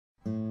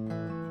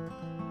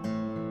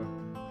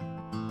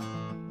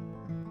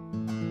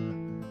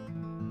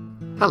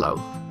Hello,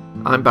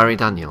 I'm Barry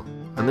Daniel,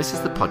 and this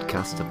is the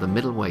podcast of the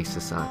Middle Way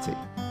Society.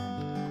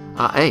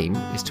 Our aim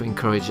is to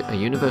encourage a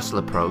universal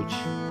approach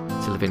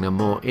to living a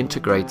more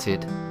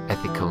integrated,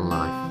 ethical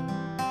life,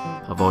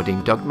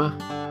 avoiding dogma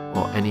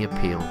or any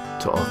appeal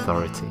to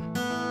authority.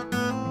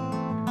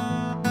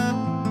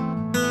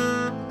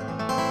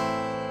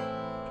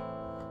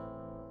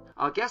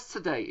 Our guest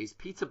today is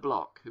Peter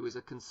Block, who is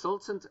a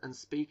consultant and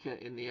speaker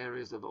in the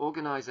areas of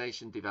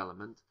organisation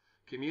development,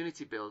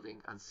 community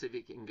building and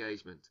civic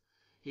engagement.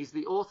 He's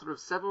the author of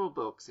several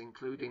books,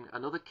 including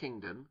Another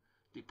Kingdom,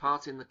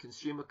 Departing the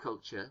Consumer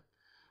Culture,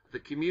 The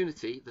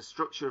Community, The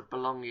Structure of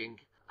Belonging,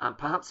 and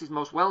perhaps his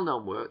most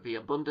well-known work, The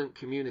Abundant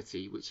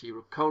Community, which he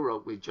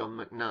co-wrote with John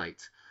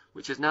McNight,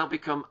 which has now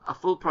become a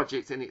full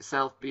project in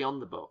itself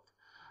beyond the book.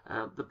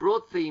 The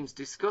broad themes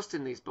discussed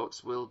in these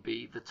books will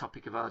be the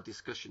topic of our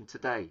discussion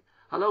today.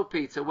 Hello,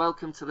 Peter.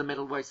 Welcome to the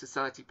Middle Way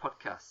Society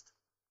podcast.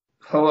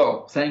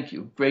 Hello. Thank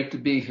you. Great to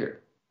be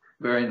here.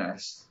 Very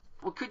nice.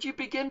 Well, could you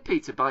begin,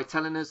 Peter, by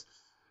telling us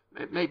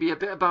maybe a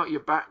bit about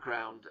your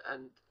background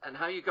and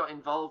how you got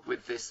involved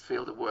with this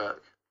field of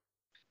work?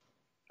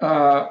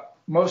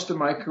 Most of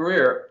my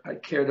career, I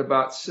cared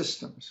about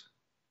systems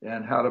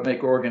and how to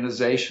make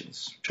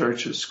organizations,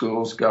 churches,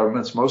 schools,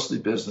 governments, mostly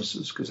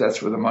businesses, because that's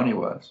where the money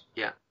was.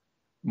 Yeah.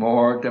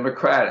 More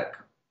democratic,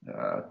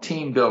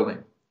 team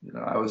building.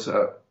 I was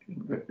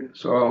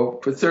so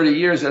for 30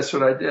 years, that's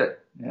what I did.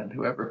 And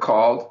whoever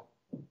called,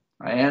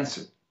 I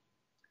answered.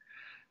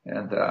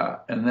 And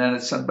then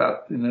it's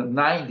about in the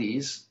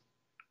 90s,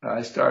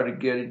 I started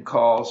getting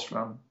calls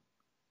from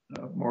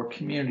more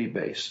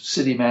community-based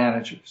city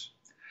managers,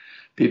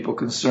 people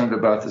concerned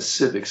about the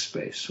civic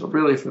space. So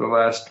really for the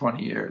last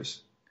 20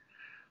 years,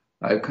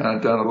 I've kind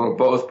of done a little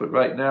both, but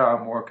right now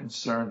I'm more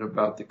concerned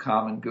about the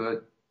common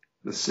good,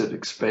 the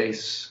civic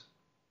space,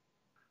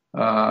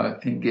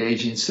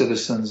 engaging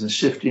citizens and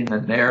shifting the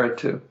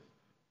narrative.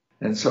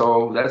 And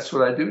so that's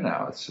what I do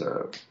now.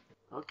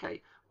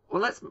 Okay.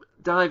 Well, let's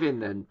dive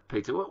in then,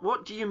 Peter.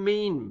 What do you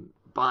mean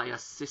by a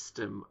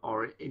system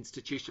or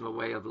institutional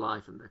way of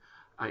life? And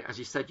as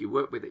you said, you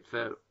worked with it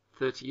for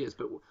 30 years,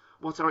 but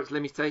what are its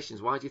limitations?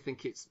 Why do you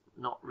think it's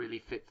not really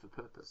fit for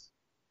purpose?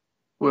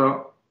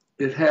 Well,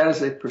 it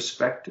has a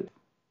perspective.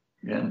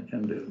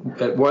 And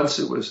at once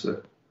it was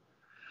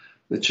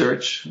the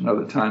church,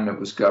 another time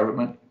it was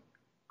government,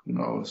 who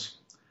knows.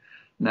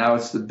 Now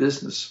it's the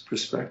business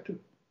perspective.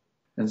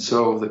 And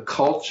so the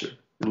culture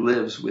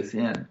lives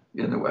within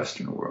in the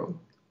Western world,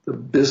 the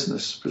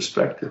business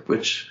perspective,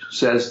 which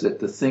says that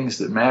the things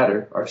that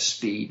matter are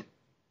speed,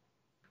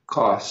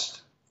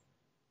 cost,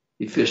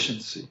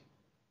 efficiency,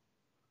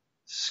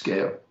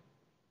 scale,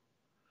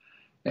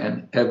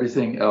 and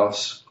everything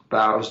else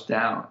bows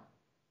down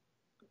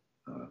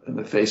in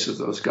the face of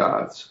those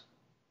gods.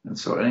 And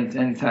so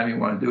anytime you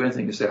want to do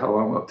anything, you say, how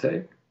long will it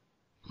take?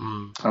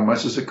 How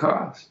much does it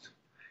cost?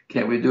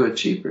 Can't we do it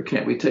cheaper?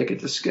 Can't we take it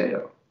to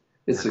scale?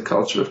 It's a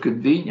culture of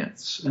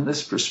convenience. And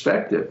this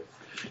perspective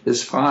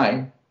is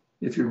fine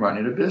if you're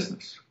running a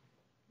business,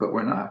 but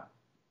we're not.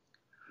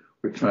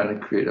 We're trying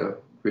to create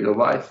a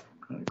life,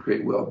 trying to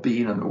create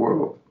well-being in the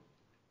world.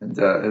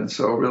 And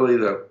so really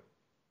the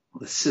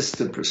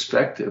system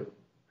perspective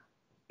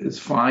is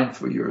fine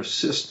for your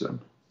system.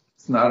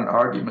 It's not an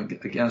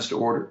argument against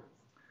order.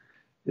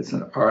 It's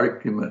an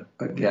argument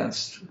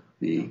against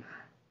the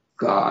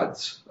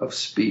gods of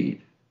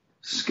speed,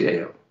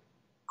 scale,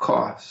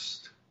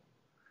 cost,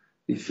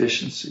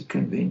 efficiency,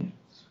 convenience.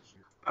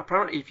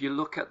 Apparently, if you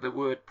look at the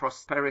word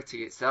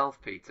prosperity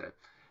itself, Peter,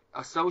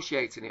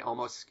 associating it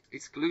almost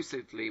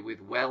exclusively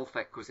with wealth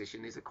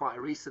acquisition is quite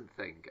a recent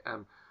thing.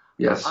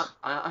 Yes.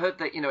 I heard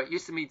that, it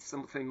used to mean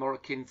something more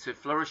akin to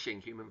flourishing,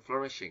 human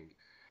flourishing.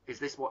 Is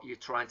this what you're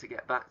trying to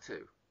get back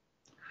to?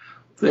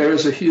 There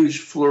is a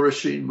huge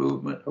flourishing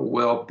movement, a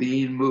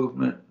well-being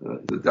movement.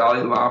 The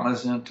Dalai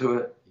Lama's into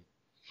it.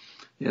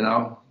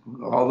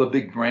 All the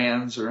big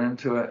brands are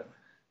into it.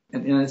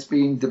 And it's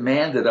being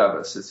demanded of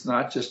us. It's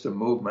not just a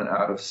movement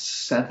out of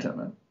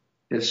sentiment.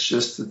 It's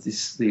just that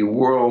the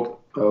world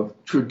of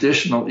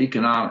traditional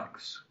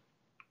economics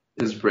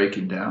is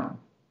breaking down.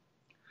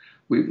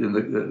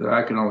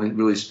 I can only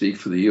really speak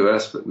for the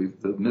U.S., but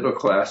the middle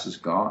class is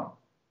gone.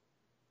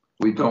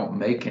 We don't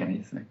make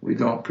anything. We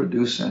don't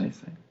produce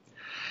anything.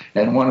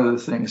 And one of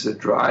the things that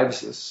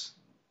drives us,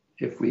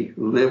 if we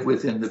live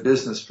within the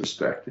business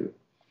perspective,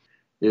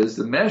 is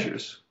the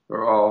measures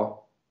are all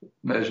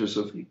measures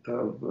of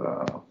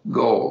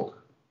gold,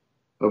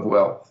 of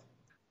wealth,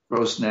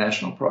 gross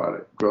national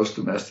product, gross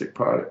domestic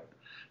product.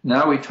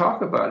 Now we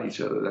talk about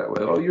each other that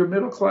way. Oh, you're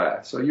middle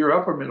class. Oh, you're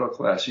upper middle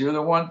class. You're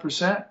the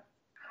 1%.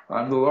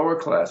 I'm the lower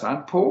class.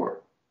 I'm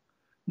poor.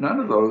 None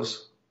of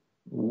those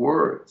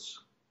words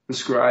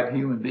describe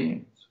human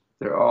beings.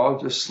 They're all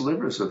just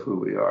slivers of who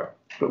we are,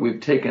 but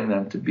we've taken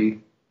them to be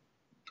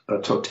a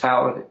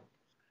totality.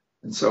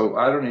 And so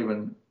I don't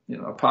even,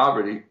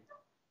 poverty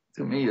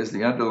to me is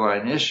the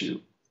underlying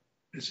issue.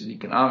 It's an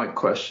economic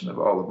question of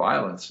all the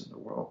violence in the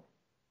world.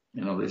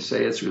 They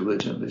say it's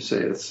religion. They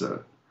say it's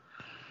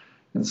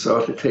And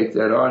so to take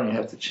that on, you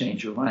have to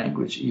change your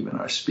language, even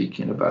our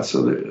speaking about.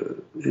 So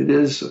it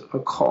is a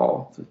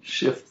call to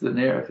shift the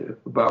narrative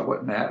about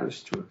what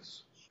matters to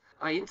us.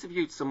 I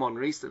interviewed someone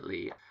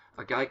recently,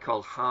 a guy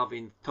called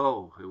Harvin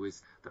Tho, who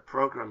is the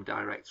program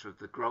director of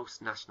the Gross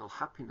National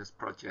Happiness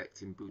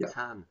Project in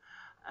Bhutan.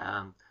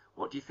 Yeah.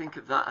 What do you think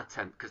of that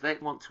attempt? Because they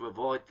want to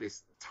avoid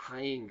this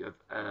tying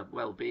of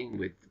well-being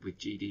with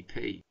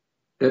GDP.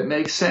 It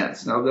makes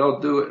sense. Now, they'll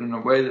do it in a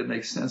way that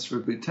makes sense for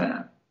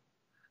Bhutan.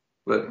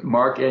 But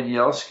Mark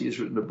Anielski has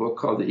written a book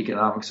called The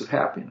Economics of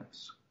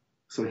Happiness.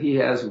 So he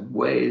has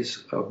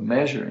ways of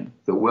measuring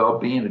the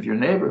well-being of your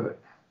neighborhood.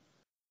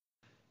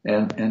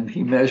 And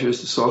he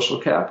measures the social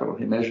capital.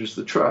 He measures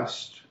the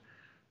trust.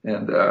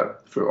 And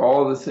for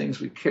all the things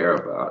we care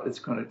about, it's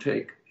going to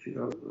take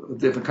a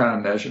different kind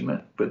of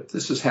measurement. But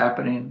this is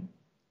happening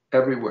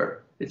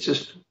everywhere. It's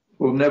just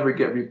will never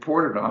get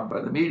reported on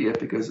by the media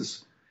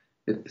because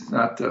it's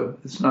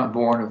not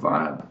born of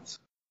violence.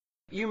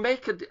 You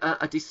make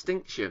a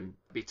distinction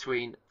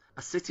between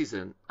a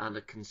citizen and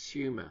a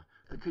consumer.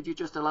 Could you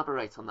just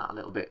elaborate on that a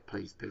little bit,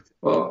 please, Peter?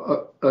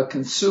 Well, a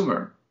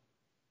consumer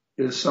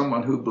is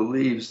someone who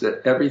believes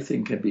that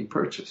everything can be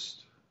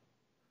purchased,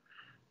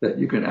 that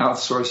you can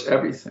outsource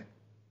everything,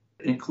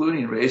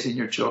 including raising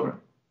your children,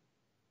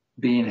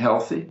 being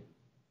healthy,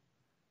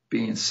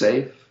 being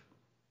safe,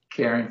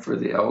 caring for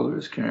the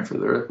elders, caring for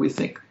the earth. We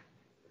think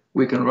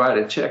we can write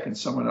a check and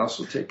someone else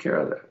will take care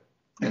of that.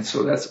 And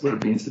so that's what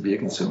it means to be a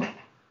consumer.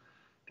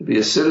 To be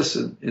a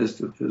citizen is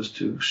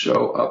to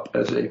show up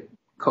as a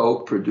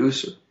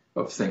co-producer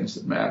of things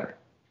that matter.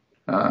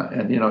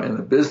 And in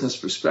the business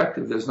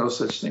perspective, there's no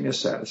such thing as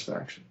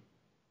satisfaction.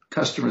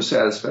 Customer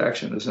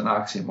satisfaction is an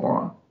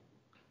oxymoron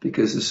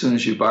because as soon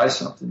as you buy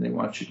something, they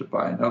want you to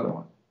buy another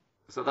one.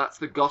 So that's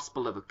the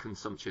gospel of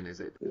consumption, is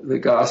it? The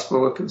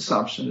gospel of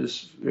consumption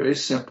is very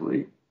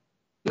simply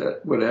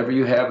that whatever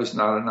you have is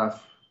not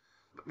enough.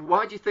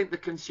 Why do you think the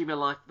consumer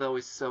life, though,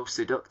 is so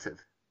seductive?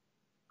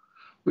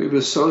 We've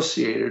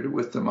associated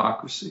with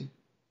democracy.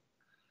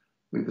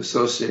 We've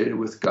associated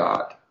with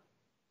God.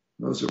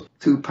 Those are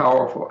two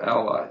powerful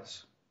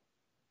allies.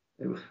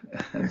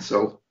 And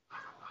so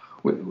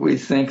we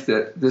think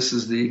that this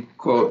is the,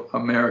 quote,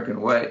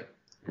 American way,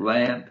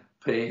 land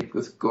paved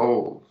with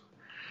gold.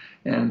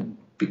 And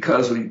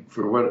because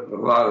for a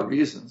lot of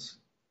reasons,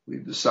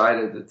 we've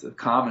decided that the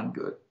common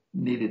good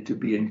needed to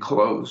be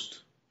enclosed.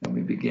 And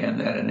we began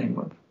that in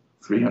England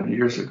 300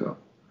 years ago.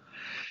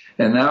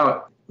 And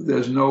now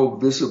there's no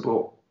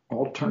visible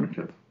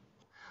alternative.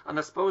 And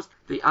I suppose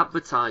the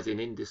advertising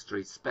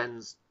industry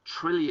spends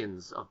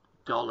trillions of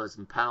dollars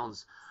and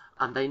pounds,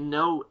 and they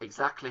know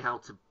exactly how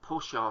to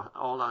push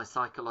all our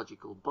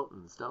psychological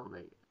buttons, don't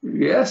they?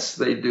 Yes,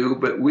 they do,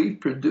 but we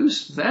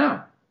produced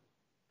them.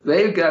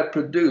 They got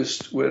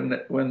produced when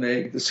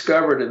they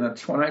discovered in the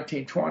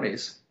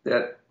 1920s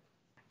that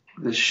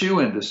the shoe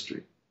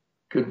industry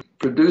could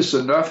produce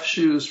enough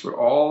shoes for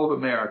all of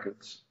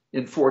Americans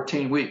in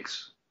 14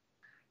 weeks.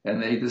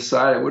 And they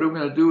decided, what are we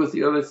going to do with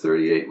the other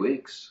 38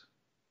 weeks?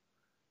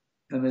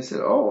 And they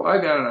said, oh, I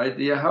got an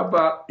idea. How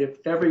about if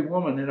every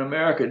woman in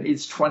America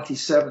needs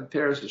 27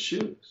 pairs of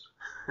shoes?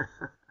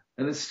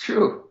 And it's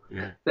true.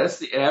 Yeah. That's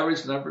the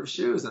average number of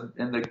shoes. And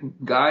the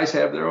guys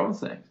have their own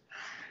things.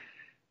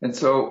 And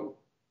so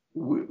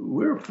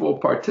we're full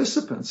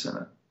participants in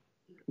it.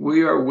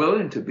 We are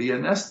willing to be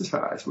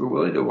anesthetized. We're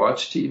willing to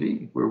watch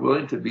TV. We're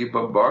willing to be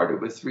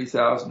bombarded with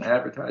 3,000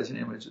 advertising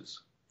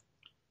images.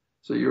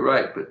 So you're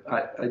right, but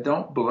I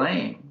don't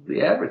blame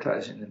the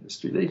advertising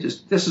industry.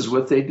 This is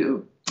what they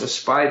do. The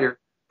spider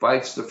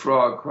bites the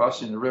frog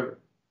crossing the river.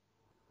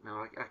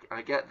 No,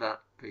 I get that,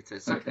 Peter.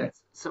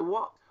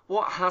 So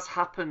what has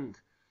happened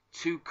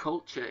to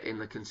culture in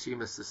the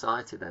consumer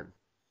society then?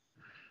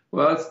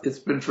 Well, it's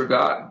been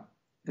forgotten.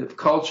 If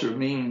culture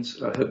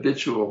means a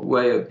habitual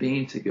way of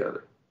being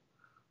together,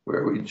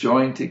 where we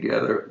join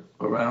together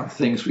around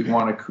things we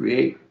want to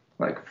create,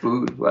 like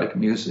food, like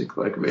music,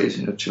 like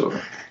raising of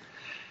children.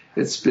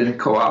 It's been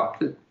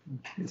co-opted.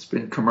 It's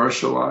been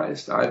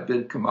commercialized. I've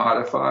been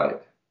commodified.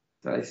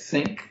 I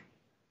think,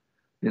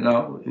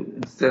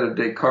 instead of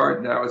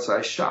Descartes, now it's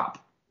I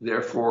shop.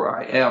 Therefore,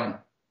 I am.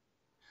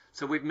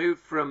 So we've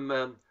moved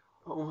from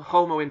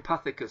Homo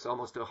empathicus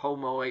almost to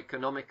Homo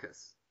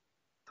economicus.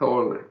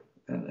 Totally.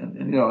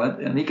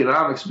 And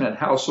economics meant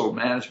household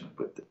management.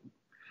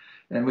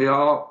 And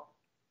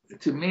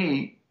to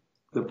me,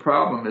 the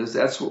problem is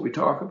that's what we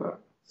talk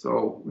about.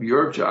 So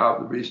your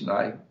job, the reason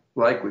I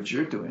like what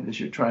you're doing, is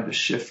you're trying to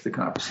shift the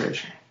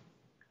conversation.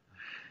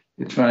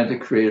 You're trying to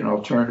create an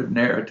alternative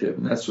narrative,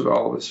 and that's what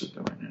all of us are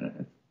doing.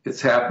 And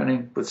it's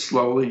happening, but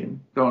slowly,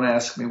 and don't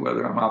ask me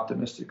whether I'm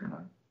optimistic or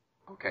not.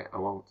 Okay, I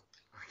won't.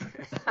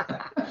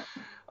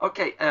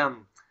 Okay,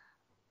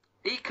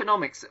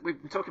 economics,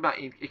 we've been talking about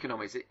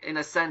economics, in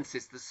a sense,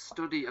 is the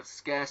study of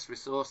scarce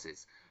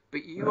resources.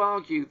 But you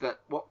argue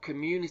that what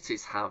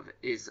communities have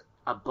is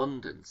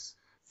abundance.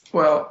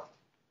 Well,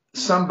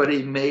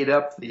 somebody made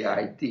up the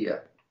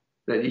idea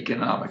that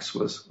economics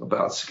was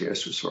about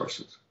scarce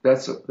resources.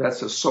 That's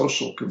a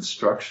social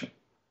construction.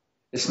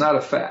 It's not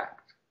a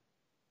fact.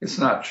 It's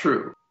not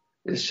true.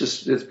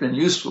 It's been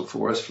useful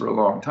for us for a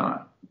long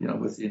time,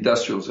 with the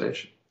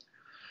industrialization.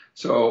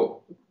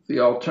 So the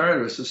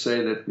alternative is to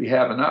say that we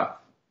have enough,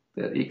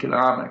 that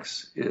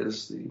economics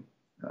is the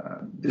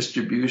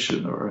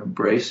distribution or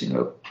embracing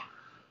of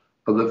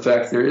the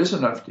fact there is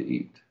enough to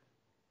eat.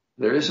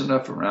 There is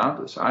enough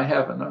around us. I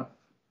have enough.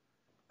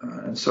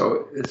 And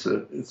so it's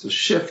a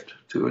shift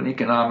to an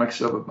economics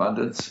of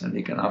abundance, an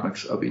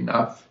economics of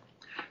enough,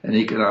 an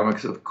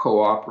economics of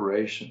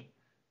cooperation.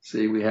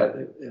 See, we had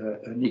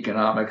an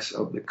economics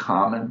of the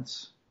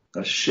commons, a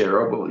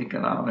shareable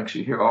economics.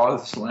 You hear all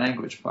this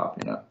language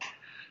popping up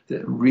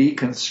that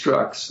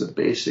reconstructs the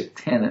basic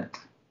tenet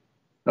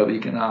of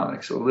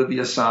economics.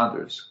 Olivia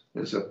Saunders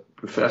is a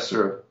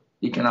professor of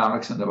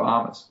economics in the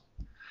Bahamas,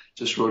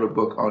 just wrote a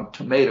book on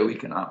tomato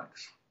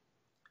economics.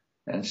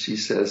 And she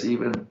says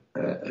even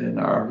in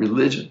our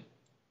religion,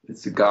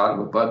 it's the God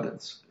of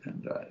abundance.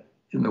 And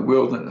in the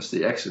wilderness,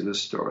 the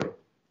Exodus story.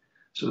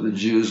 So the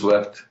Jews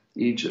left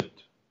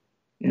Egypt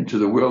into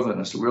the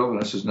wilderness. The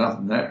wilderness is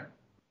nothing there.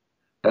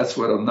 That's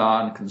what a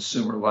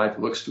non-consumer life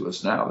looks to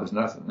us now. There's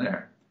nothing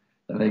there.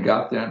 And they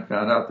got there and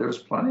found out there was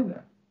plenty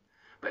there.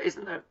 But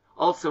isn't there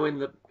also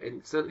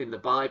certainly in the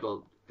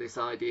Bible, this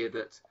idea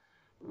that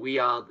we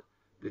are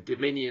the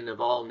dominion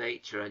of all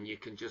nature and you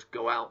can just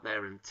go out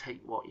there and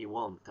take what you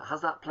want?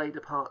 Has that played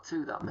a part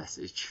too, that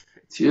message?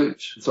 It's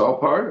huge. It's all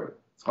part of it.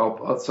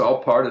 It's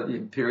all part of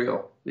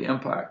the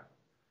empire.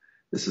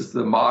 This is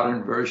the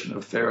modern version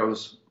of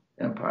Pharaoh's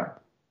empire,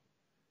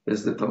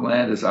 is that the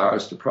land is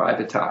ours to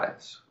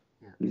privatize.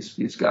 Yeah.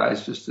 These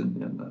guys just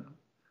in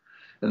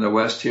the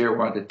West here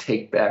want to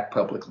take back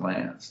public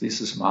lands. This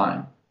is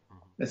mine.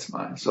 It's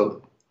mine.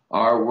 So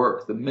our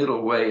work, the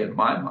middle way in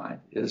my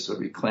mind, is a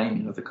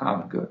reclaiming of the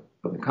common good,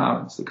 of the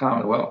commons, the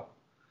commonwealth,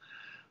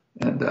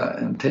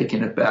 and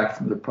taking it back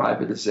from the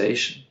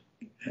privatization,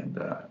 and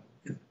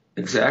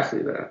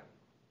exactly that.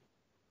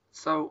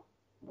 So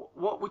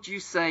what would you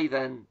say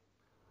then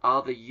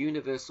are the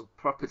universal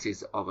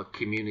properties of a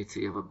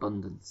community of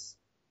abundance?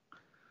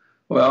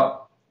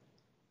 Well,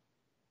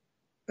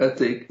 at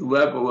the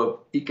level of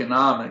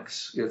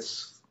economics,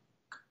 it's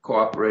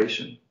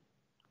cooperation.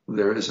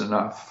 There is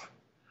enough.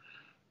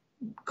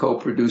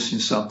 Co-producing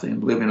something,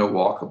 living a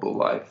walkable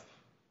life,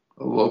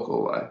 a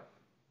local life,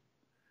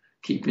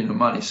 keeping the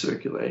money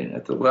circulating.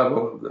 At the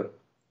level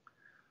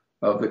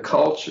of the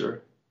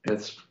culture,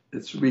 it's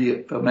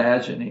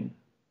reimagining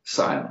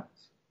silence.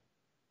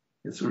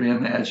 It's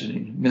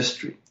reimagining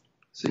mystery.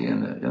 See,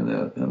 in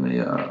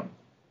the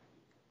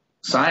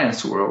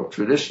science world,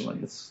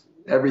 traditionally,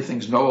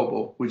 everything's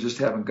knowable. We just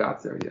haven't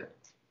got there yet.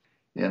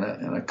 In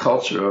a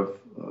culture of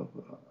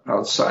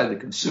outside the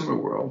consumer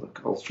world, a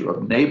culture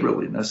of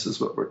neighborliness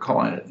is what we're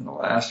calling it in the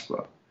last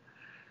book.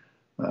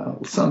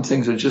 Some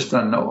things are just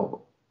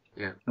unknowable.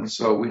 Yeah. And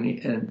so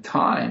and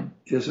time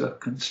is a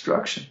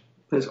construction.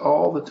 There's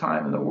all the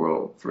time in the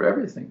world for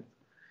everything.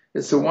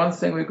 It's the one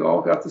thing we've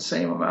all got the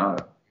same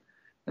amount of.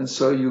 And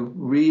so you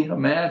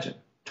reimagine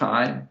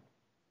time,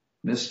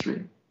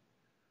 mystery,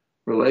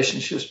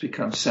 relationships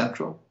become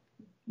central.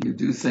 You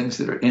do things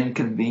that are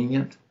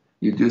inconvenient.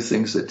 You do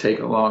things that take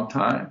a long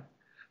time,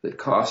 that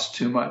cost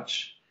too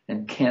much,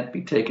 and can't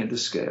be taken to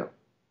scale.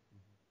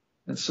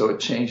 And so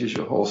it changes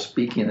your whole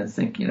speaking and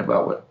thinking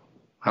about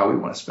how we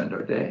want to spend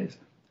our days,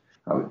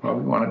 how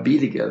we want to be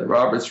together.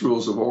 Robert's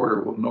rules of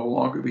order will no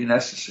longer be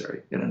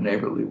necessary in a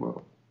neighborly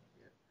world.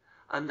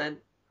 And then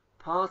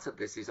part of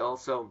this is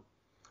also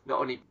not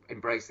only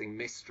embracing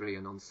mystery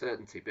and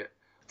uncertainty, but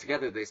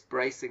together this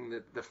bracing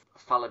the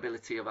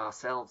fallibility of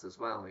ourselves as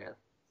well, yeah?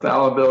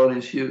 Fallibility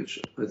is huge.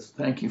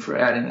 Thank you for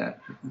adding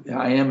that.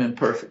 I am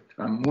imperfect.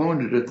 I'm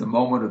wounded at the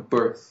moment of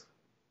birth.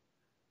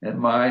 And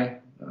my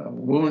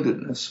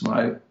woundedness,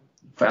 my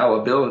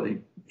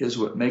fallibility is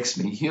what makes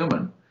me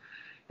human.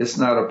 It's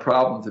not a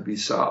problem to be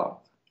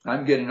solved.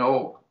 I'm getting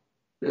old.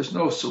 There's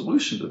no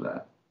solution to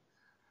that.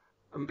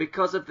 And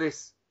because of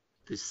this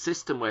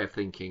system way of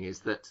thinking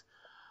is that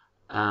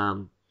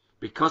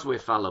because we're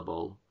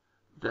fallible,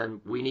 then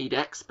we need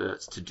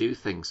experts to do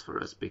things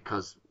for us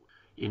because,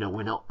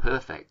 we're not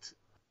perfect.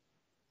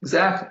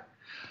 Exactly.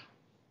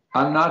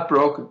 I'm not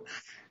broken.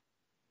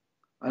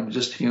 I'm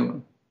just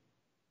human.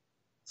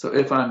 So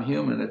if I'm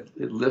human,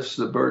 it lifts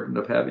the burden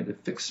of having to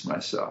fix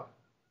myself.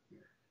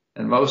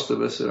 And most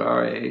of us at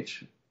our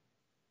age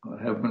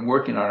have been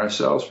working on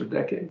ourselves for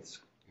decades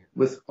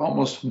with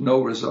almost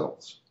no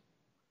results.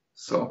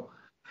 So,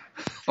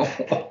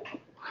 so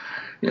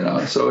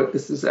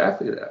it's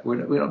exactly that. We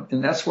don't,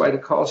 and that's why to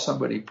call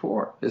somebody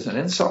poor is an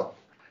insult.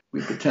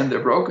 We pretend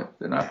they're broken.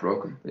 They're not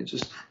broken. They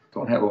just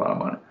don't have a lot of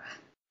money.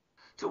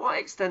 To what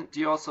extent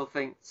do you also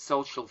think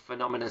social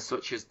phenomena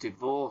such as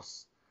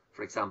divorce,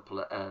 for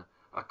example, are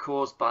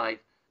caused by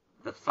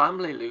the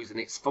family losing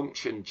its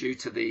function due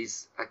to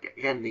these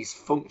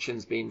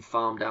functions being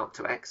farmed out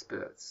to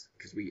experts?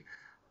 Because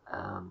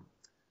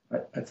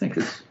I think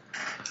it's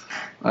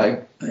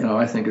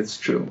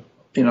true.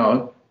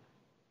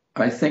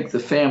 I think the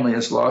family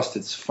has lost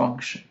its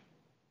function,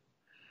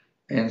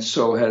 and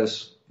so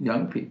has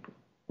young people.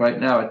 Right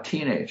now, a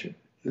teenager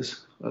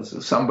is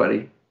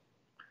somebody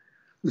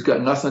who's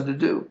got nothing to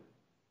do.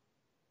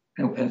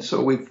 And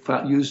so we've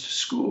used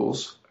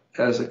schools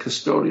as a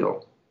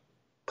custodial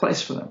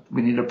place for them.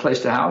 We need a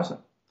place to house them.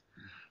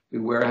 We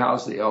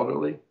warehouse the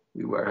elderly.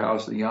 We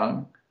warehouse the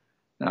young.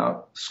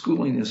 Now,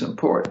 schooling is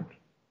important.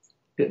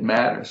 It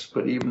matters.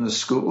 But even the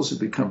schools have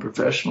become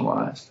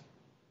professionalized.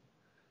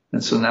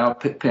 And so now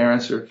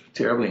parents are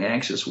terribly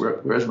anxious.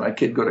 Where's my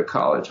kid go to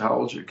college? How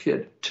old's your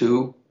kid?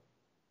 2.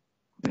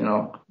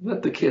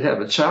 Let the kid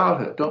have a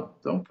childhood.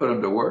 Don't put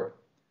him to work.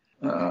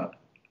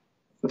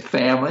 The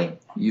family,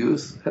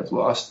 youth have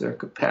lost their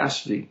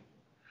capacity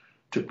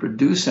to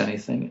produce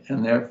anything,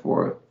 and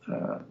therefore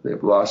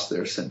they've lost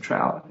their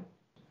centrality.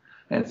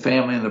 And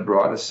family in the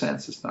broadest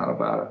sense is not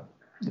about,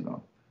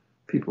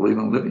 people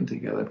even living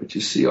together, but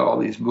you see all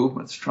these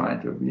movements trying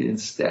to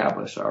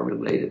reestablish our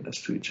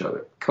relatedness to each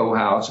other,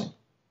 co-housing,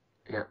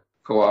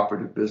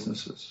 cooperative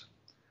businesses.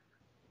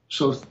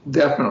 So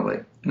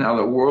definitely, now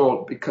the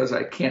world, because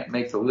I can't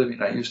make the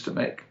living I used to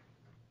make,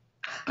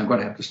 I'm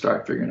going to have to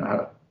start figuring out how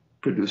to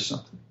produce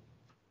something.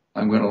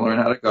 I'm going to learn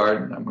how to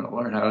garden. I'm going to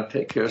learn how to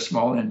take care of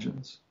small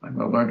engines. I'm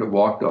going to learn to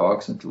walk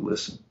dogs and to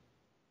listen.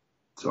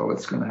 So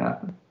it's going to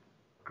happen.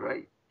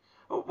 Great.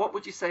 Well, what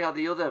would you say are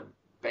the other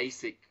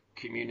basic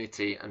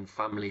community and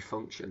family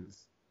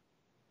functions?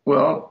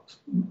 Well,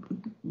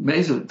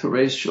 amazing to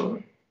raise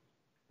children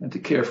and to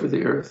care for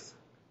the earth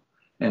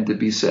and to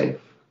be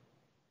safe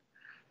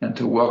and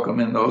to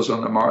welcome in those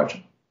on the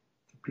margin,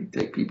 to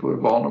take people who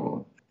are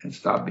vulnerable and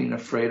stop being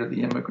afraid of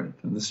the immigrant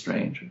and the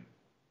stranger.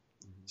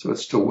 So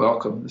it's to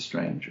welcome the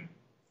stranger.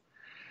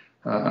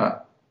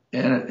 And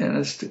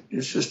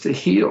it's just to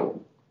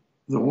heal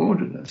the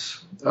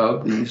woundedness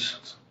of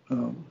these,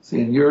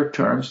 in your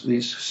terms,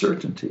 these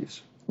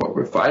certainties. What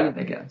we're fighting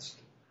against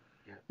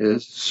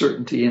is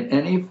certainty in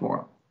any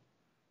form.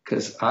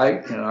 Because I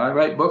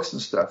write books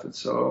and stuff, and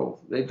so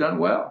they've done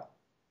well.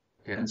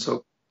 Yeah. And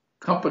so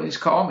companies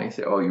call me and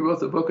say, oh, you wrote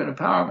the book on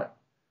empowerment.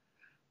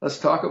 Let's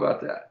talk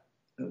about that.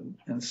 And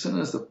as soon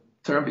as the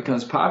term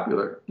becomes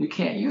popular, you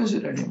can't use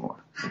it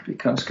anymore. It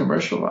becomes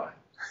commercialized.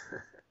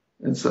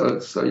 And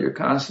so you're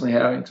constantly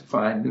having to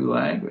find new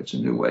language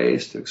and new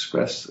ways to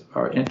express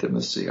our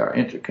intimacy, our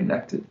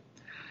interconnected,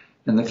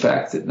 and the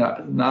fact that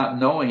not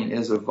knowing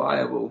is a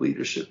viable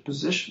leadership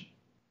position.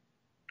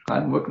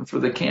 I'm looking for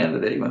the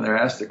candidate when they're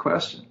asked a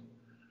question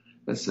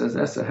that says,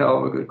 that's a hell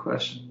of a good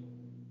question.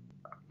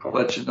 I'll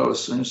let you know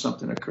as soon as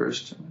something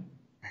occurs to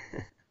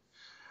me.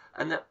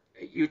 And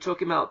you're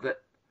talking about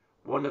that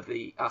one of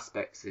the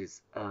aspects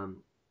is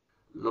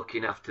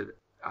looking after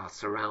our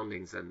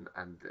surroundings and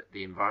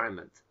the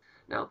environment.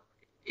 Now,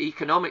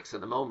 economics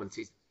at the moment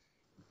is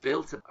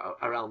built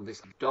around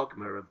this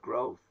dogma of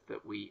growth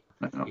that we,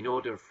 in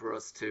order for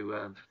us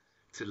to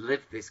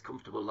live this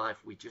comfortable life,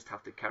 we just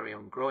have to carry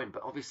on growing.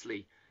 But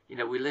obviously,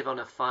 we live on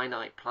a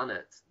finite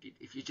planet.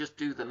 If you just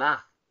do the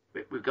math,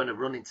 we're going to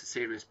run into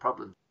serious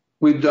problems.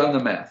 We've done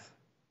the math.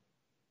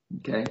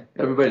 Okay,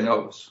 everybody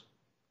knows.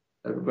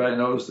 Everybody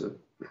knows that.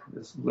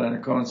 As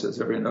Leonard Cohen says,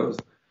 everybody knows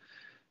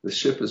the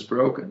ship is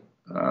broken.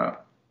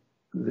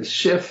 The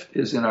shift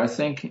is in our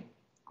thinking.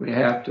 We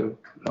have to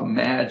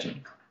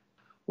imagine.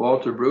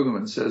 Walter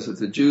Brueggemann says that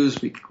the Jews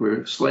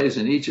were slaves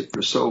in Egypt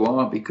for so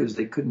long because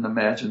they couldn't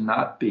imagine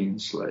not being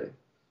slaves.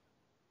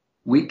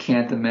 We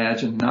can't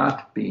imagine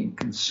not being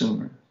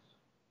consumers.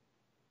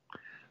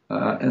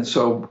 And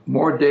so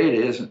more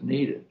data isn't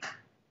needed.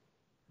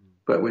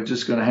 But we're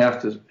just going to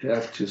have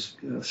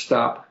to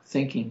stop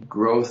thinking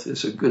growth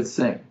is a good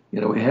thing.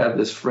 We have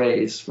this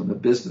phrase from the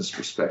business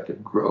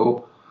perspective,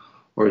 grow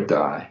or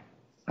die.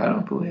 I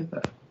don't believe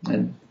that.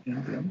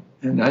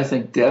 And I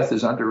think death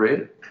is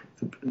underrated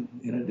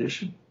in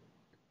addition.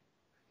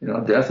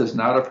 Death is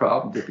not a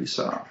problem to be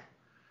solved.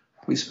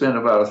 We spend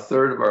about a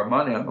third of our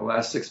money on the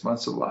last 6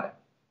 months of life.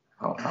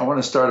 I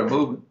want to start a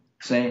movement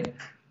saying,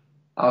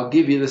 I'll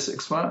give you the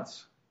 6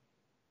 months.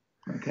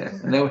 Okay?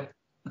 And then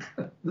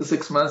the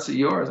 6 months are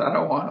yours. I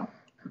don't want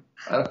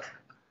them.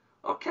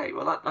 Okay,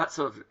 well, that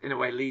sort of, in a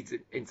way, leads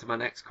into my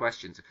next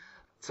question.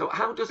 So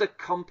how does a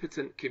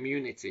competent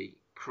community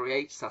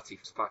create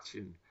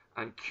satisfaction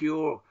and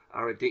cure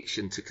our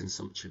addiction to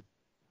consumption?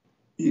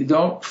 You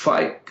don't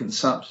fight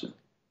consumption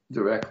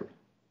directly.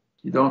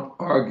 You don't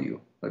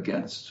argue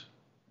against.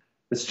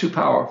 It's too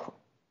powerful.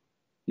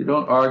 You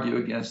don't argue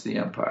against the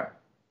empire.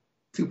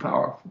 Too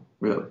powerful,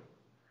 really.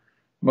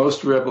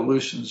 Most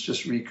revolutions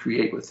just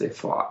recreate what they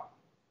fought.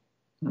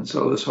 And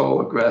so this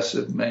whole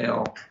aggressive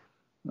male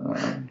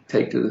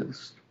take to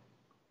this.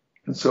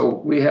 And so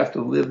we have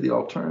to live the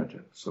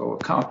alternative. So a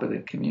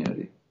competent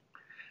community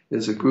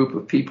is a group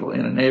of people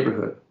in a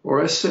neighborhood or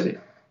a city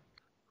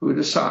who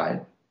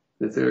decide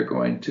that they're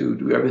going to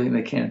do everything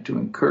they can to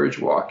encourage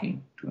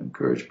walking, to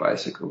encourage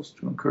bicycles,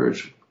 to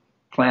encourage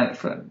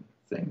planet-friendly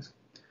things.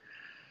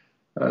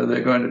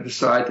 They're going to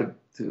decide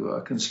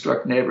to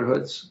construct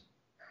neighborhoods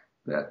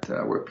that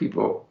where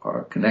people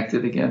are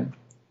connected again.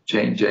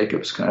 Jane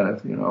Jacobs kind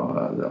of,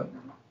 the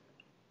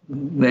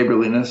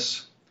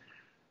neighborliness.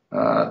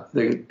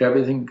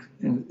 Everything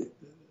in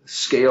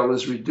scale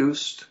is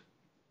reduced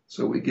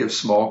So we give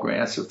small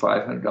grants of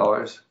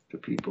 $500 to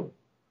people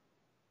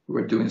who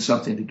are doing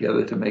something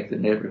together to make the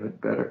neighborhood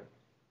better.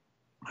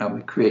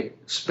 We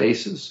create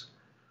spaces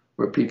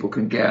where people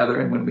can gather,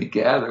 and when we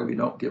gather, we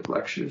don't give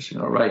lectures.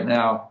 Right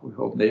now we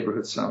hold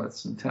neighborhood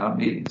summits and town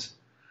meetings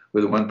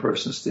with one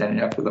person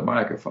standing up with a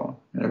microphone,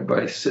 and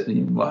everybody's sitting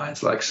in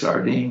lines like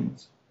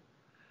sardines,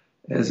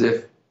 as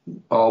if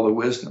all the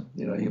wisdom.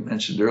 You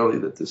mentioned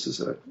earlier that this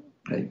is a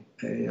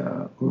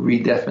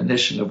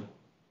redefinition of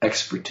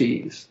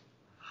expertise.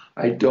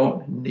 I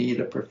don't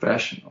need a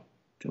professional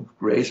to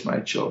raise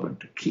my children,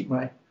 to keep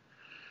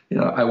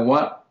I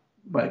want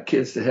my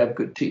kids to have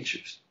good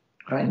teachers.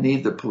 I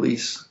need the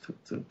police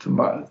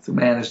to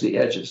manage the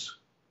edges.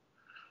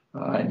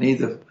 I need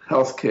the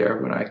health care.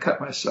 When I cut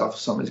myself,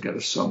 somebody's got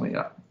to sew me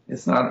up.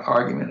 It's not an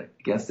argument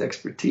against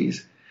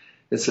expertise.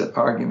 It's an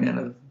argument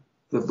of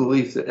the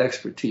belief that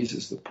expertise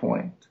is the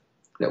point,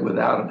 that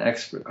without an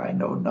expert, I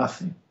know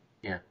nothing.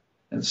 Yeah.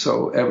 And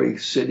so every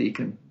city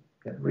can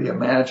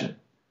reimagine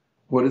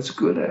what it's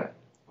good at,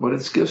 what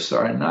its gifts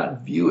are, and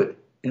not view it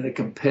in a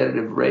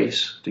competitive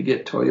race to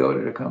get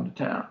Toyota to come to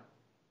town.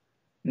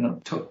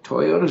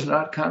 Toyota's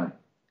not coming.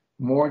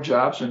 More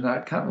jobs are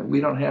not coming. We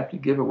don't have to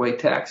give away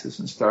taxes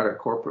and start a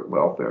corporate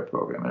welfare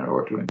program in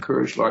order to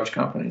encourage large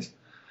companies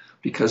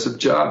because of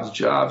jobs.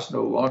 Jobs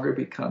no longer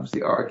becomes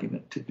the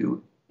argument to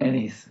do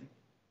anything.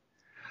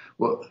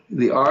 Well,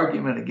 the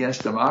argument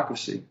against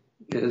democracy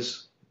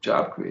is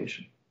job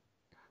creation.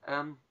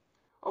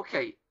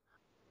 Okay.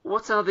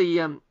 What are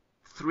the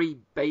three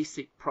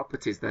basic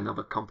properties then of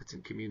a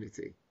competent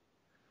community?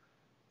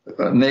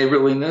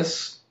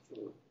 Neighborliness,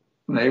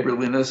 and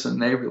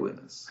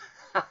neighborliness.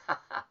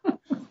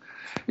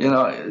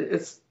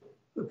 It's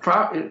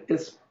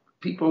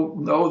people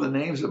know the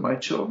names of my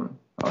children.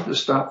 I'll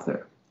just stop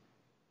there.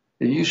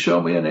 And you show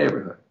me a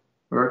neighborhood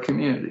or a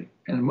community,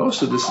 and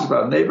most of this is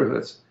about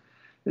neighborhoods.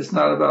 It's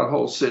not about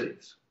whole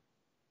cities.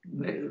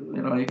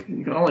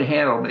 You can only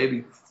handle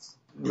maybe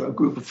a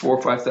group of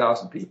 4,000 or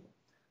 5,000 people.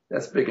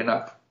 That's big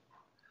enough.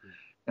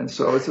 And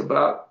so it's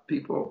about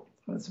people.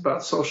 It's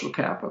about social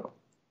capital.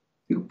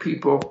 Do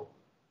people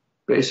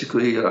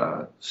basically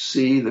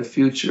see the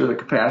future, the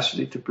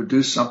capacity to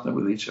produce something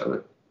with each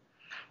other?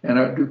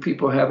 And do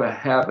people have a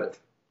habit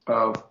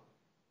of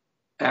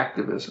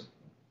activism,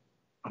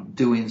 of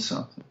doing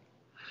something?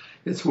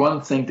 It's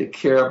one thing to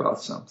care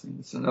about something.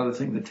 It's another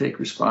thing to take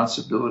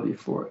responsibility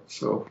for it.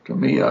 So to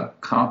me, a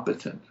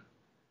competent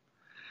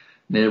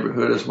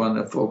neighborhood is one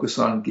that focuses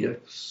on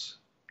gifts,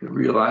 that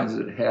realizes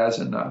it has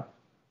enough,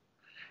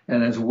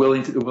 and is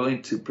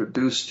willing to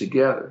produce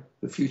together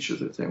the future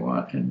that they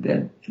want.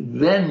 And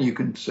then you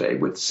can say,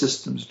 what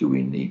systems do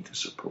we need to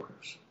support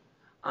us?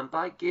 And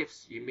by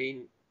gifts, you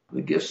mean?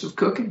 The gifts of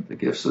cooking, the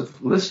gifts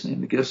of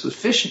listening, the gifts of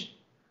fishing,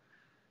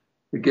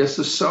 the gifts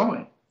of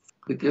sewing,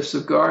 the gifts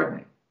of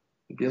gardening,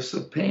 the gifts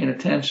of paying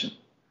attention,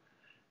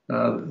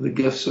 the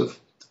gifts of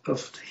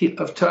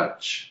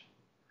touch.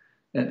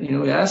 And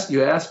you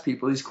ask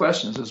people these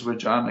questions. This is where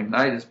John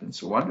McNight has been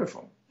so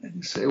wonderful. And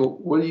you say, well,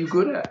 what are you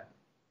good at?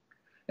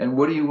 And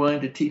what are you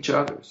willing to teach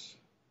others?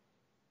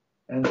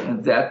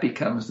 And that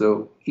becomes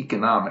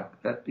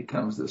that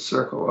becomes the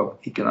circle of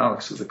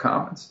economics of the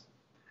commons.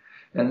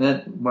 And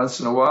then once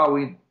in a while,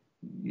 we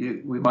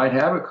might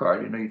have a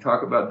card. You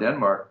talk about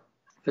Denmark.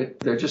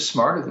 They're just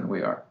smarter than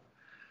we are.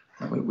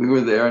 We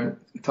were there and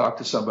we talked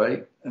to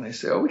somebody, and they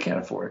say, oh, we can't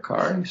afford a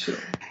car. And he said,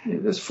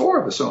 there's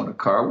 4 of us own a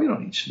car. We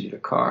don't each need a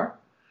car.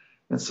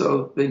 And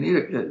so they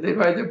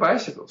ride their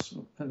bicycles.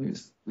 And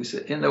we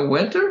said, in the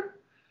winter?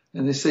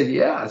 And they said,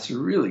 yeah, it's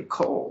really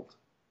cold.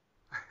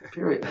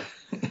 Period.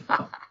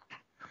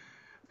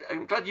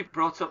 I'm glad you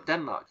brought up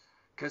Denmark,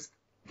 because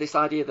this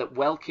idea that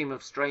welcome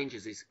of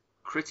strangers is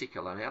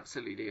critical, and I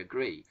absolutely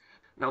agree.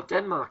 Now,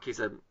 Denmark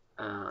is a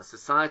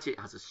society, it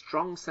has a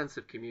strong sense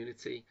of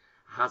community,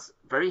 has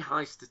very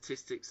high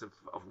statistics of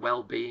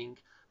well-being,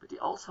 but it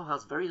also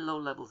has very low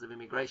levels of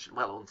immigration,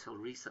 well, until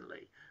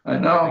recently. I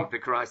know. The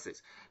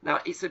crisis. Now,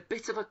 it's a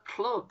bit of a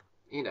club,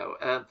 I know.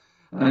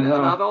 And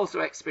I've also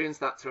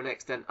experienced that to an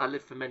extent. I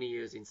lived for many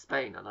years in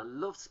Spain, and I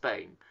love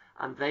Spain,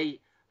 and they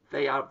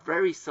are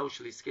very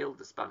socially skilled,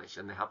 the Spanish,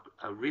 and they have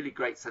a really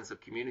great sense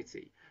of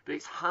community. But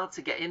it's hard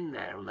to get in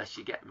there unless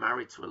you get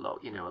married to a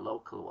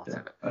local or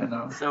whatever. Yeah, I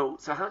know. So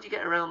how do you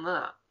get around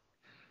that?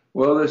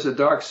 Well, there's a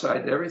dark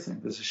side to everything.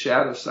 There's a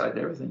shadow side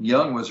to everything.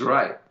 Young was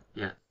right.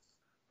 Yeah.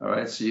 All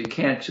right. So you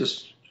can't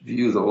just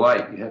view the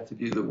light. You have to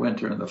view the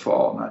winter and the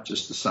fall, not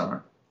just the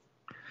summer.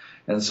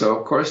 And so,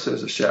 of course,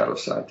 there's a shadow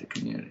side to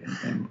community.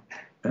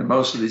 And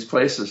most of these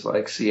places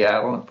like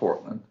Seattle and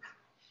Portland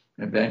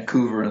and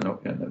Vancouver in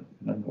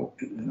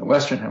the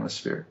Western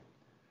Hemisphere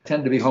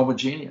tend to be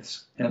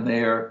homogeneous. And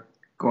they are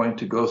going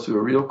to go through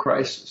a real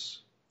crisis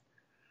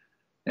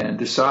and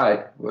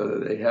decide whether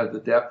they have the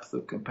depth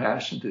of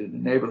compassion to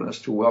enable us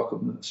to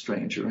welcome the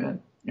stranger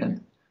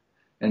in.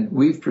 And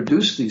we've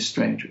produced these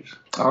strangers.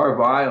 Our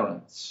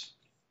violence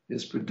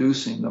is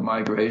producing the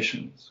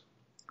migrations.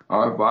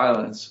 Our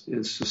violence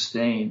is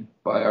sustained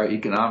by our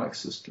economic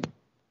system.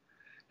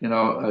 You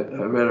know, I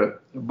read a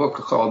book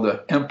called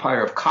The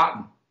Empire of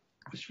Cotton,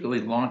 which really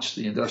launched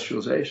the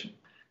industrialization.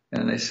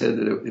 And they said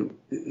that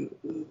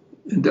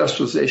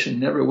industrialization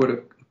never would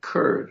have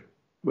occurred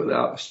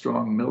without a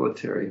strong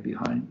military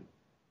behind it,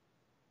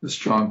 the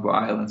strong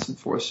violence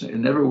enforcing it. It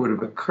never would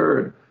have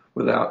occurred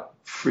without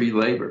free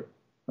labor,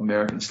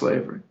 American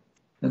slavery.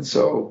 And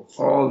so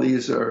all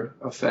these are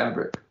a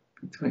fabric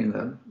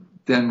between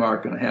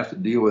Denmark, and I have to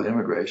deal with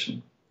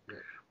immigration.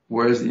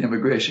 Where does the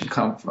immigration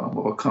come from?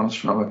 Well, it comes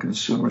from a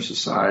consumer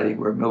society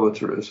where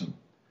militarism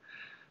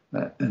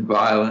and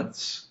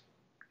violence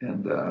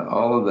and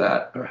all of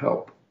that are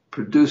help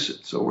produce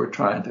it. So we're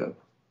trying to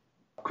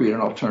create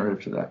an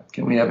alternative to that.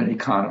 Can we have an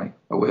economy,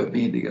 a way of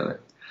being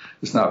together?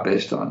 It's not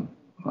based on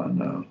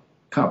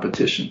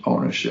competition,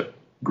 ownership,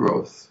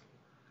 growth,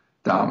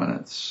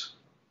 dominance.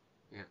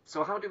 Yeah.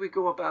 So how do we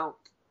go about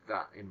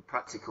that in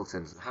practical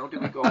terms? How do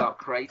we go about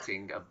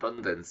creating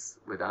abundance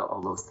without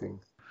all those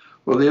things?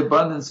 Well, the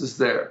abundance is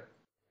there.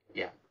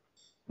 Yeah.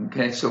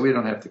 Okay, so we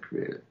don't have to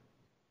create it.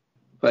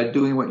 By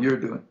doing what you're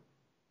doing.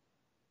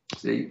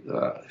 See,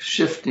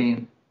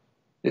 shifting,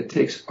 it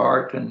takes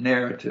art and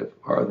narrative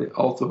are the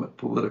ultimate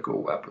political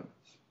weapons.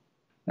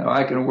 Now,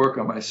 I can work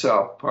on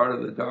myself. Part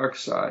of the dark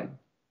side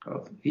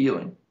of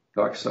healing,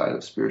 dark side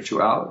of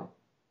spirituality,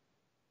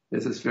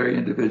 is it's very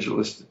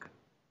individualistic.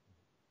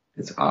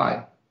 It's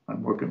I.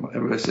 I'm working.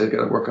 Everybody says I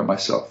got to work on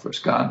myself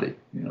first. Gandhi,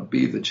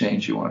 be the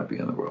change you want to be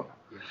in the world.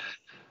 Yeah.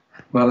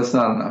 Well, it's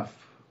not enough.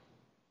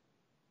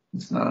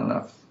 It's not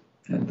enough.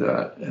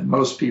 And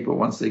most people,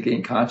 once they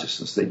gain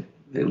consciousness, they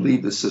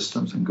leave the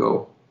systems and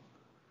go.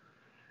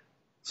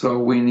 So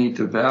we need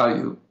to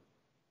value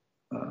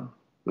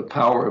the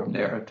power of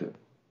narrative,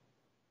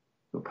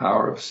 the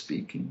power of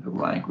speaking, of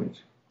language,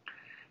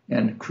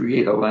 and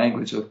create a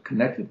language of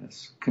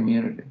connectedness,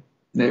 community,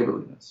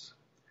 neighborliness,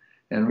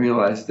 and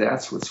realize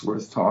that's what's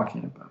worth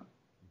talking about.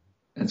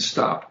 And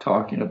stop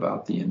talking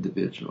about the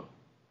individual.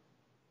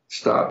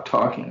 Stop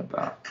talking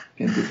about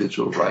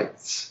individual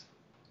rights.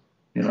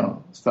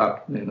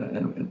 Stop.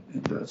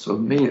 So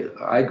me,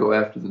 I go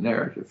after the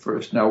narrative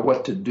first. Now,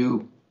 what to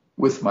do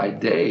with my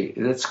day?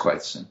 That's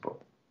quite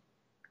simple.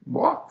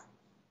 Walk.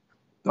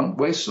 Don't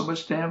waste so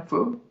much damn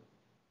food.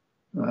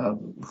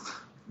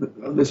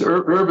 This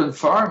urban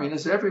farming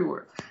is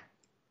everywhere.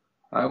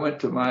 I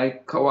went to my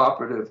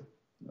cooperative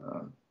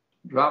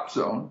drop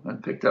zone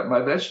and picked up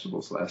my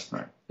vegetables last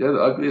night. They're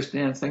the ugliest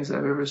damn things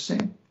I've ever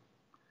seen.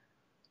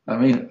 I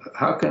mean,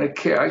 how can a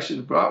carrot? I should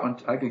have brought one.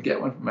 I could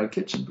get one from my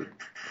kitchen, but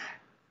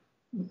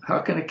how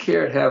can a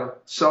carrot have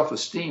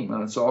self-esteem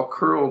when it's all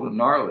curled and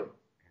gnarly?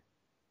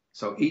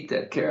 So eat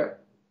that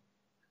carrot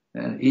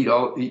and eat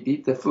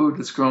the food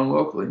that's grown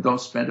locally. Don't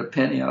spend a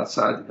penny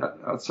outside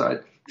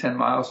 10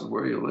 miles of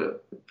where you live.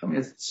 I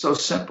mean, it's so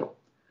simple.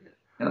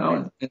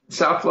 And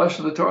stop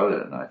flushing the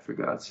toilet at night, for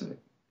God's sake.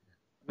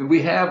 I mean,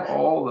 we have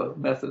all the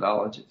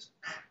methodologies.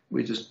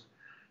 We're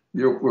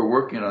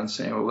working on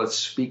saying, well, let's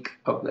speak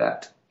of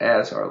that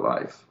as our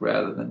life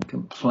rather than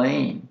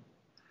complain.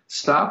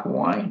 Stop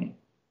whining.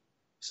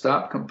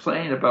 Stop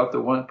complaining about the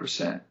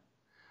 1%.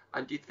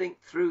 And do you think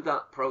through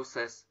that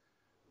process,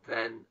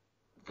 then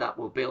that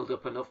will build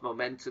up enough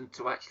momentum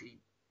to actually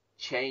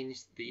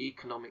change the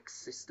economic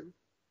system?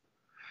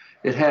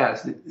 It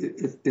has.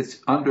 It's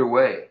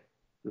underway.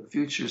 The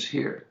future's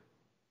here.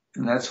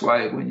 And that's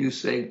why when you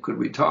say, could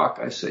we talk?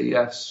 I say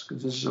yes,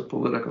 because this is a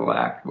political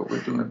act, what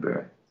we're doing,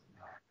 Barry.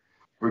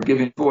 We're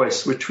giving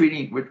voice. We're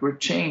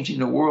changing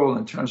the world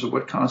in terms of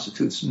what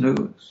constitutes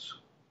news.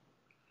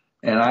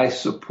 And I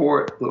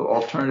support the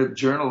alternative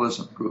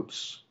journalism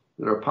groups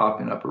that are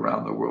popping up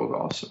around the world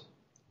also.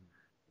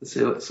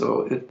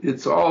 So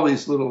it's all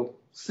these little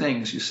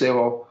things. You say,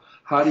 well,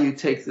 how do you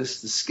take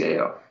this to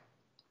scale?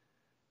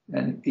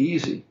 And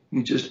easy.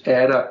 You just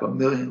add up a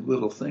million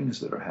little things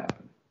that are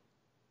happening.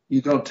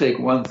 You don't take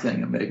one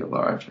thing and make it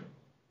larger.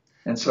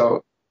 And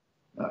so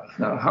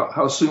now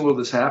how soon will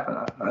this happen?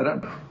 I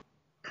don't know.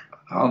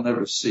 I'll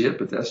never see it,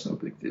 but that's no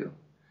big deal.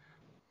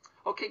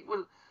 Okay,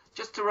 well,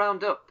 just to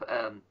round up,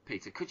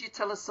 Peter, could you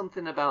tell us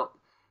something about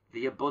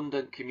the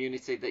abundant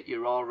community that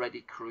you're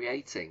already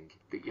creating,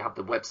 that you have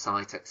the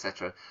website,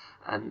 etc.,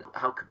 and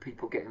how can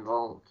people get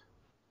involved?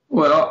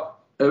 Well,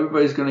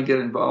 everybody's going to get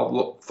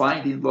involved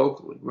finding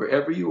locally,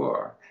 wherever you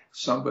are.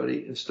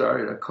 Somebody has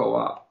started a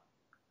co-op.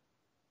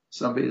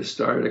 Somebody has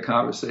started a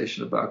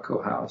conversation about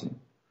co-housing.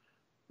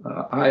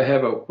 I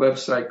have a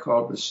website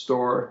called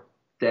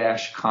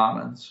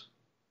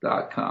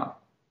restore-commons.com.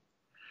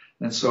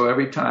 And so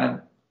every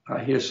time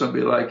I hear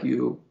somebody like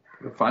you,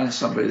 or find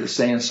somebody that's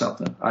saying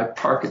something, I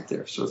park it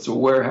there. So it's a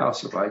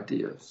warehouse of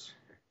ideas.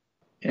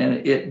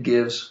 And it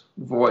gives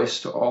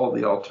voice to all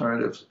the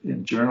alternatives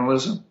in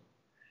journalism,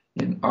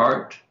 in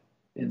art,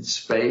 in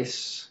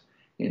space,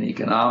 in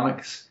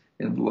economics,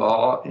 in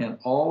law, in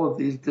all of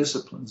these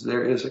disciplines.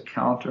 There is a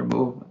counter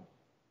movement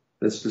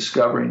that's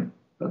discovering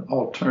an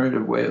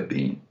alternative way of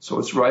being. So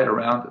it's right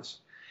around us.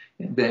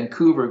 In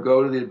Vancouver,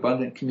 go to the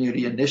Abundant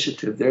Community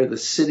Initiative. They're the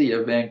city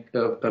of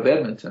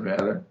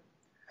Edmonton,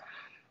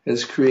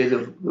 has created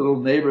a little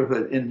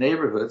neighborhood in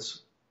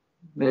neighborhoods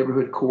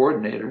neighborhood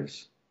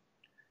coordinators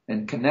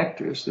and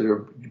connectors that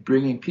are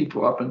bringing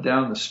people up and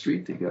down the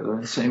street together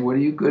and saying, what are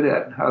you good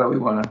at and how do we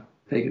want to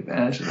take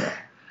advantage of that?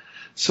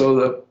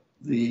 So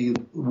the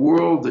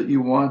world that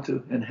you want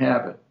to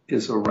inhabit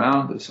is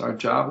around us. Our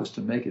job is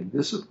to make it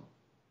visible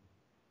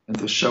and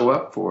to show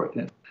up for it.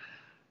 And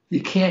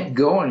you can't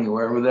go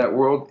anywhere where that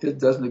world, it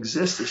doesn't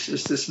exist.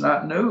 It's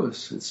not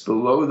news. It's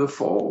below the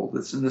fold.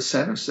 It's in the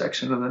center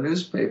section of the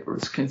newspaper.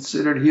 It's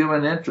considered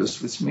human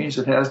interest, which means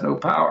it has no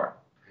power.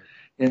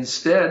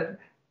 Instead,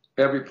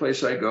 every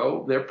place I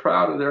go, they're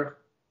proud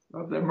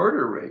of their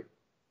murder rate.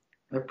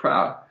 They're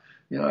proud.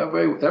 You know,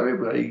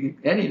 everybody,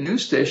 any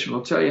news station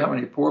will tell you how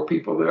many poor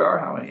people there are,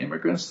 how many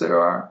immigrants there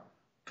are.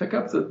 Pick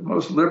up the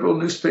most liberal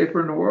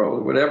newspaper in the world,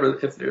 or whatever,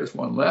 if there's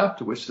one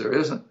left, which there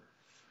isn't.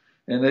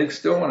 And they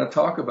still want to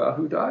talk about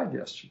who died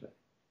yesterday.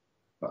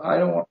 But I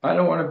don't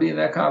want to be in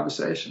that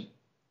conversation.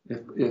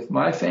 If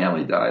my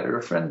family died or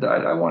a friend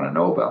died, I want to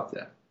know about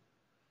that.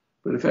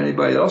 But if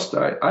anybody else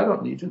died, I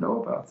don't need to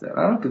know about that.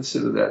 I don't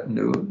consider that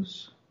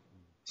news.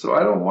 So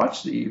I don't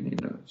watch the evening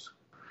news.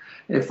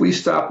 If we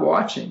stop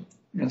watching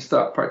and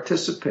stop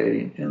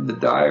participating in the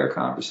dire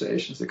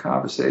conversations, the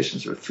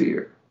conversations of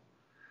fear.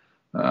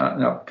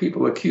 Now,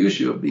 people accuse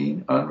you of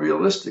being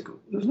unrealistic.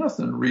 There's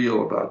nothing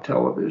real about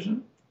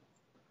television.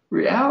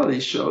 Reality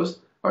shows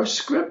are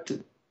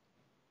scripted.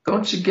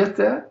 Don't you get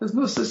that? There's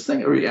no such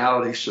thing, a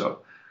reality show.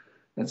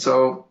 And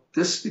so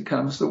this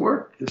becomes the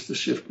work. It's the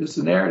shift. It's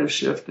the narrative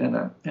shift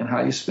in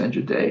how you spend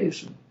your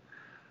days.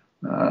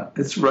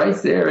 It's right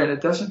there, and it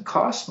doesn't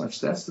cost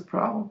much. That's the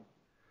problem.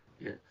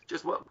 Yeah.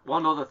 Just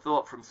one other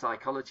thought from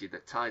psychology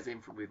that ties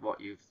in with what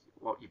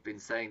you've been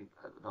saying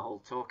the whole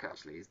talk.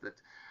 Actually, is that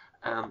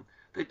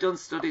they've done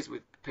studies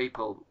with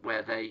people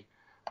where they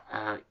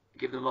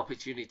give them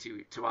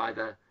opportunity to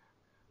either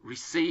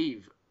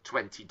receive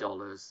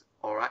 $20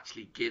 or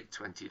actually give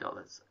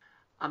 $20.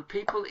 And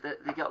people,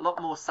 they get a lot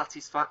more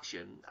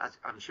satisfaction, as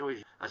I'm sure,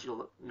 as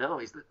you'll know,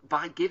 is that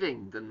by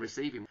giving than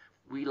receiving.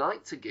 We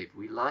like to give,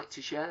 we like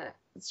to share.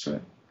 That's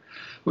right.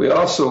 We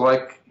also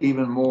like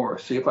even more.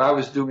 See, if I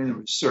was doing the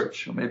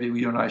research, or maybe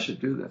you and I should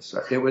do this,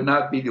 it would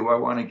not be, do I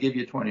want to give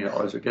you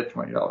 $20 or get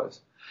 $20?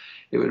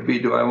 It would be,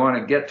 do I want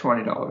to get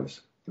 $20?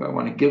 Do I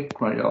want to give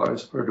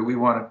 $20? Or do we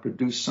want to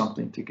produce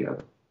something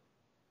together?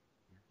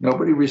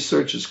 Nobody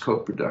researches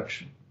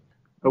co-production.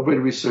 Nobody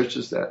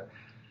researches that,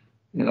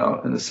 you know,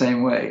 in the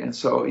same way. And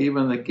so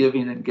even the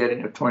giving and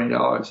getting of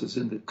 $20 is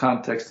in the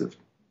context of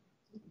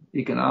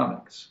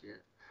economics. Yeah.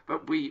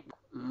 But we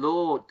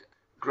laud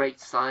great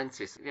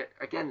scientists.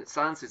 Again,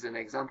 science is an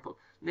example.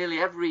 Nearly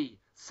every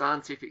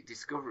scientific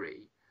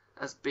discovery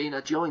has been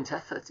a joint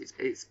effort.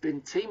 It's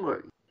been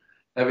teamwork.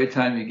 Every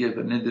time you give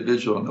an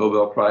individual a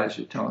Nobel Prize,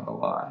 you're telling a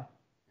lie.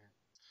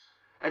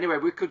 Anyway,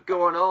 we could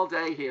go on all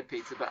day here,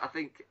 Peter, but I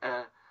think...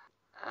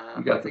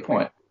 you got the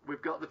point.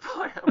 We've got the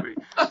point, haven't we?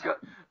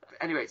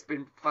 Anyway, it's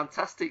been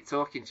fantastic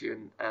talking to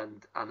you,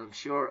 and I'm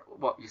sure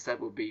what you said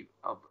will be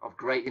of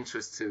great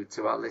interest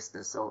to our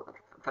listeners. So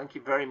thank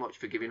you very much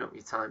for giving up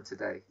your time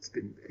today. It's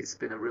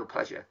been a real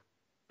pleasure.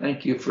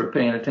 Thank you for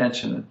paying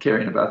attention and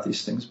caring about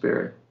these things,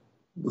 Barry.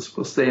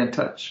 We'll stay in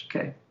touch,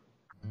 okay?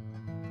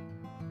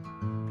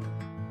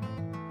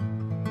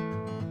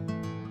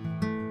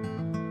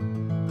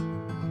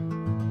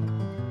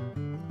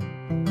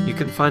 You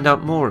can find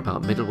out more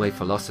about Middle Way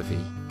philosophy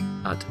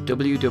at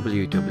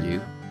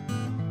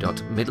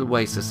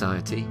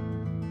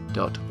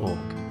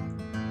www.middlewaysociety.org.